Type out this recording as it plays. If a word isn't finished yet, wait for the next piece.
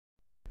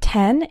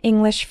10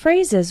 English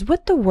phrases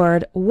with the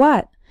word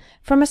what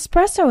from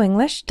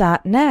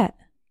espressoenglish.net.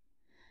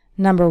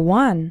 Number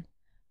 1.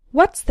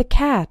 What's the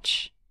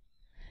catch?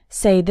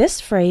 Say this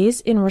phrase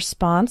in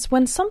response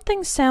when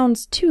something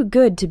sounds too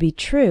good to be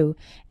true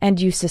and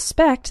you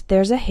suspect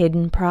there's a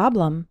hidden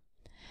problem.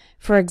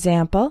 For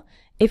example,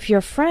 if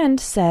your friend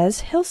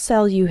says he'll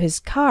sell you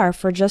his car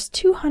for just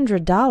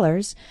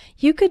 $200,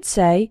 you could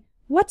say,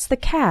 "What's the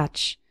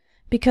catch?"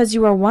 because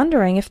you are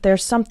wondering if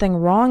there's something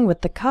wrong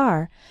with the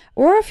car,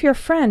 or if your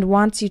friend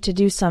wants you to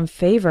do some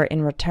favor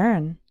in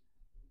return.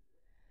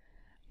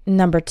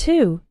 Number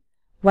 2.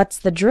 What's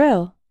the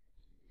drill?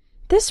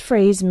 This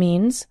phrase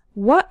means,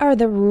 what are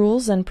the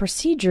rules and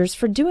procedures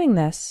for doing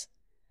this?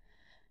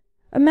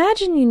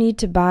 Imagine you need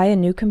to buy a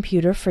new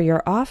computer for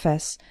your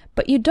office,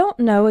 but you don't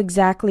know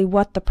exactly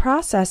what the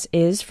process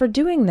is for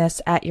doing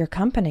this at your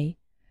company.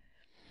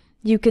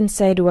 You can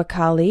say to a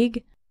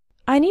colleague,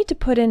 "I need to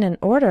put in an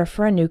order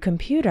for a new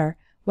computer.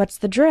 What's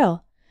the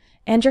drill?"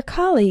 And your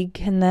colleague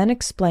can then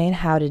explain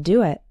how to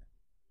do it.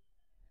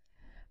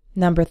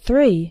 Number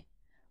 3.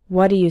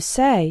 What do you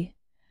say?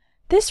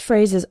 This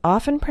phrase is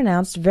often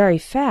pronounced very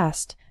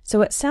fast,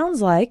 so it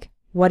sounds like,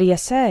 "What do you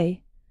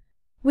say?"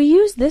 We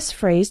use this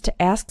phrase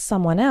to ask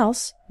someone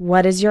else,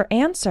 "What is your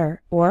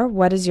answer?" or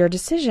 "What is your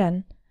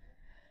decision?"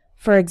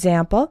 For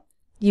example,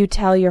 you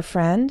tell your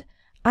friend,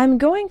 "I'm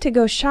going to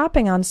go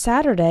shopping on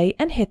Saturday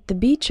and hit the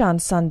beach on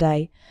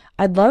Sunday.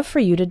 I'd love for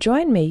you to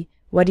join me.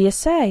 What do you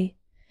say?"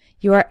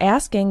 You are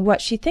asking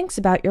what she thinks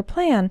about your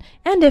plan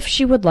and if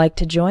she would like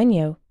to join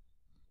you.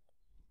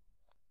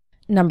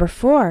 Number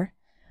 4.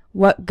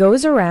 What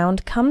goes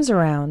around comes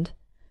around.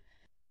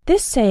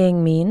 This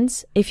saying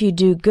means, if you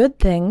do good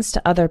things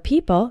to other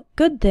people,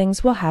 good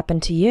things will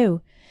happen to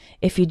you.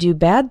 If you do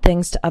bad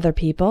things to other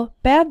people,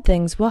 bad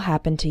things will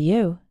happen to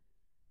you.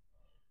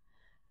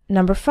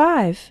 Number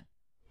 5.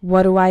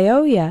 What do I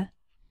owe ya?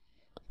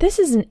 This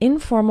is an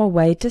informal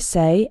way to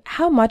say,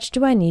 how much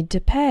do I need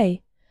to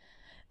pay?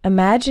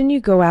 Imagine you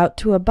go out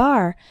to a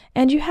bar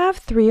and you have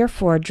 3 or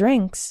 4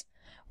 drinks.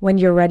 When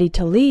you're ready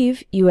to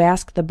leave, you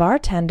ask the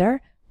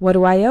bartender, "What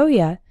do I owe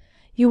ya?"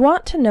 You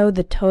want to know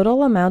the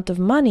total amount of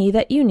money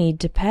that you need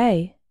to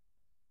pay.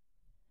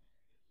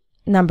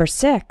 Number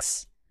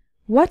 6.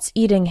 What's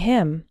eating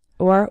him?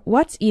 Or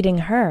what's eating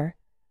her?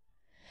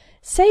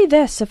 Say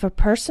this if a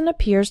person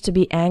appears to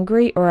be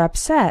angry or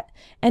upset,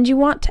 and you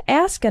want to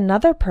ask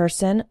another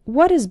person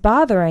what is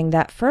bothering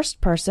that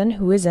first person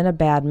who is in a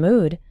bad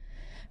mood.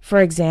 For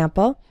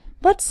example,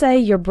 let's say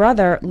your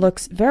brother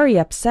looks very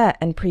upset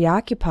and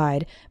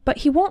preoccupied, but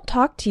he won't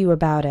talk to you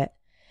about it.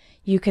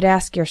 You could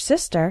ask your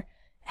sister,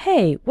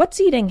 "Hey,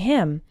 what's eating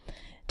him?"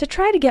 to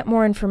try to get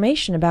more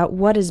information about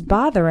what is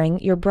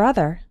bothering your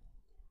brother.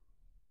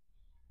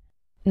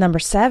 Number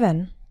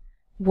 7.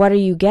 What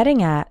are you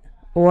getting at?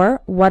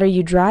 Or what are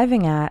you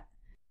driving at?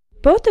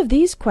 Both of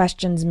these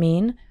questions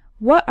mean,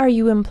 what are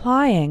you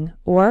implying?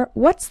 Or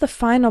what's the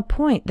final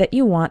point that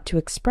you want to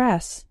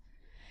express?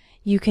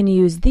 You can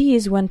use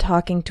these when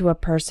talking to a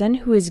person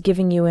who is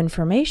giving you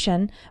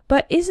information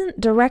but isn't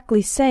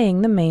directly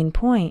saying the main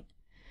point.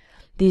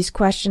 These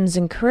questions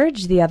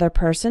encourage the other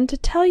person to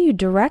tell you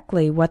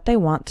directly what they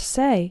want to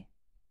say.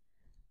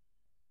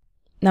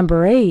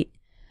 Number 8.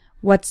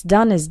 What's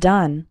done is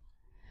done.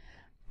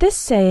 This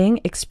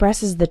saying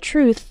expresses the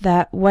truth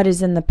that what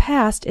is in the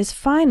past is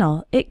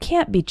final, it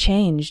can't be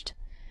changed.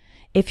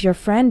 If your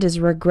friend is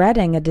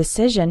regretting a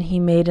decision he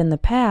made in the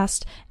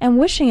past and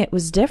wishing it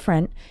was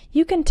different,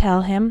 you can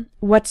tell him,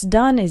 "What's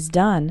done is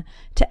done,"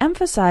 to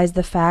emphasize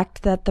the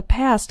fact that the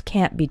past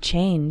can't be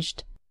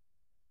changed.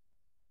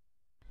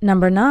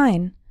 Number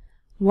 9.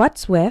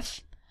 What's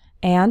with?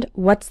 And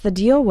what's the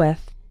deal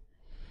with?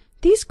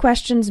 These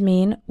questions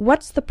mean,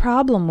 what's the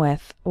problem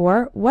with?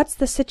 Or what's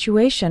the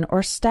situation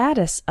or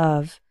status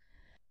of?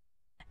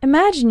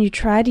 Imagine you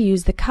try to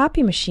use the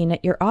copy machine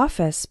at your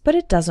office, but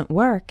it doesn't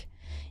work.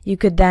 You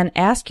could then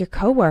ask your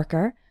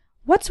coworker,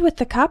 "What's with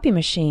the copy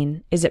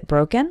machine? Is it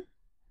broken?"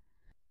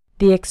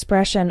 The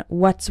expression,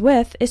 "what's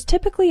with," is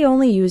typically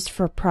only used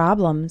for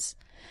problems.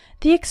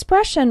 The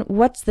expression,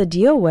 "what's the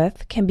deal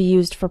with," can be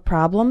used for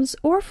problems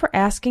or for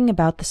asking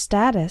about the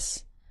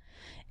status.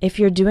 If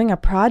you're doing a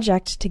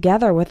project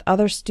together with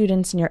other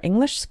students in your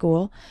English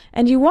school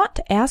and you want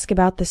to ask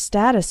about the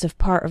status of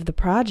part of the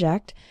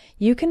project,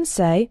 you can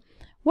say,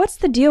 "What's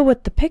the deal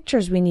with the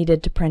pictures we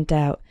needed to print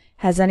out?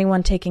 Has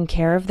anyone taken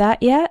care of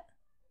that yet?"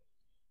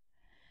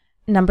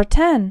 Number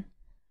 10.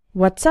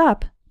 What's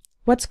up?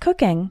 What's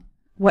cooking?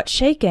 What's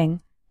shaking?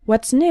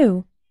 What's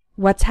new?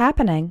 What's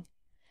happening?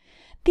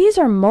 These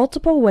are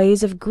multiple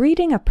ways of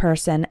greeting a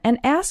person and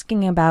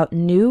asking about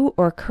new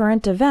or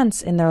current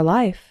events in their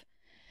life.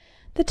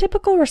 The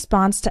typical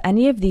response to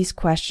any of these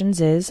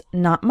questions is,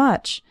 "Not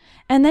much,"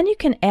 and then you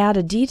can add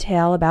a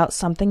detail about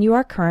something you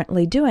are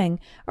currently doing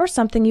or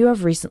something you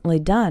have recently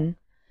done.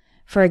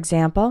 For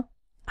example,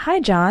 "Hi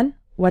John,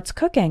 what's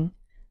cooking?"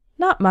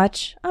 "Not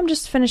much, I'm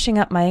just finishing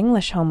up my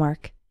English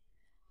homework."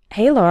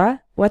 "Hey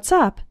Laura, what's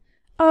up?"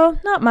 "Oh,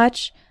 not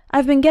much,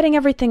 I've been getting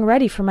everything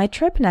ready for my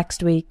trip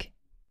next week."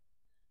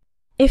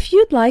 If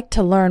you'd like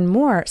to learn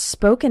more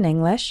spoken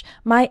English,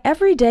 my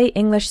Everyday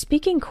English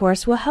Speaking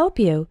course will help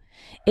you.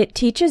 It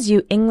teaches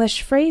you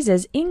English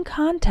phrases in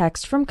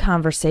context from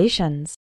conversations.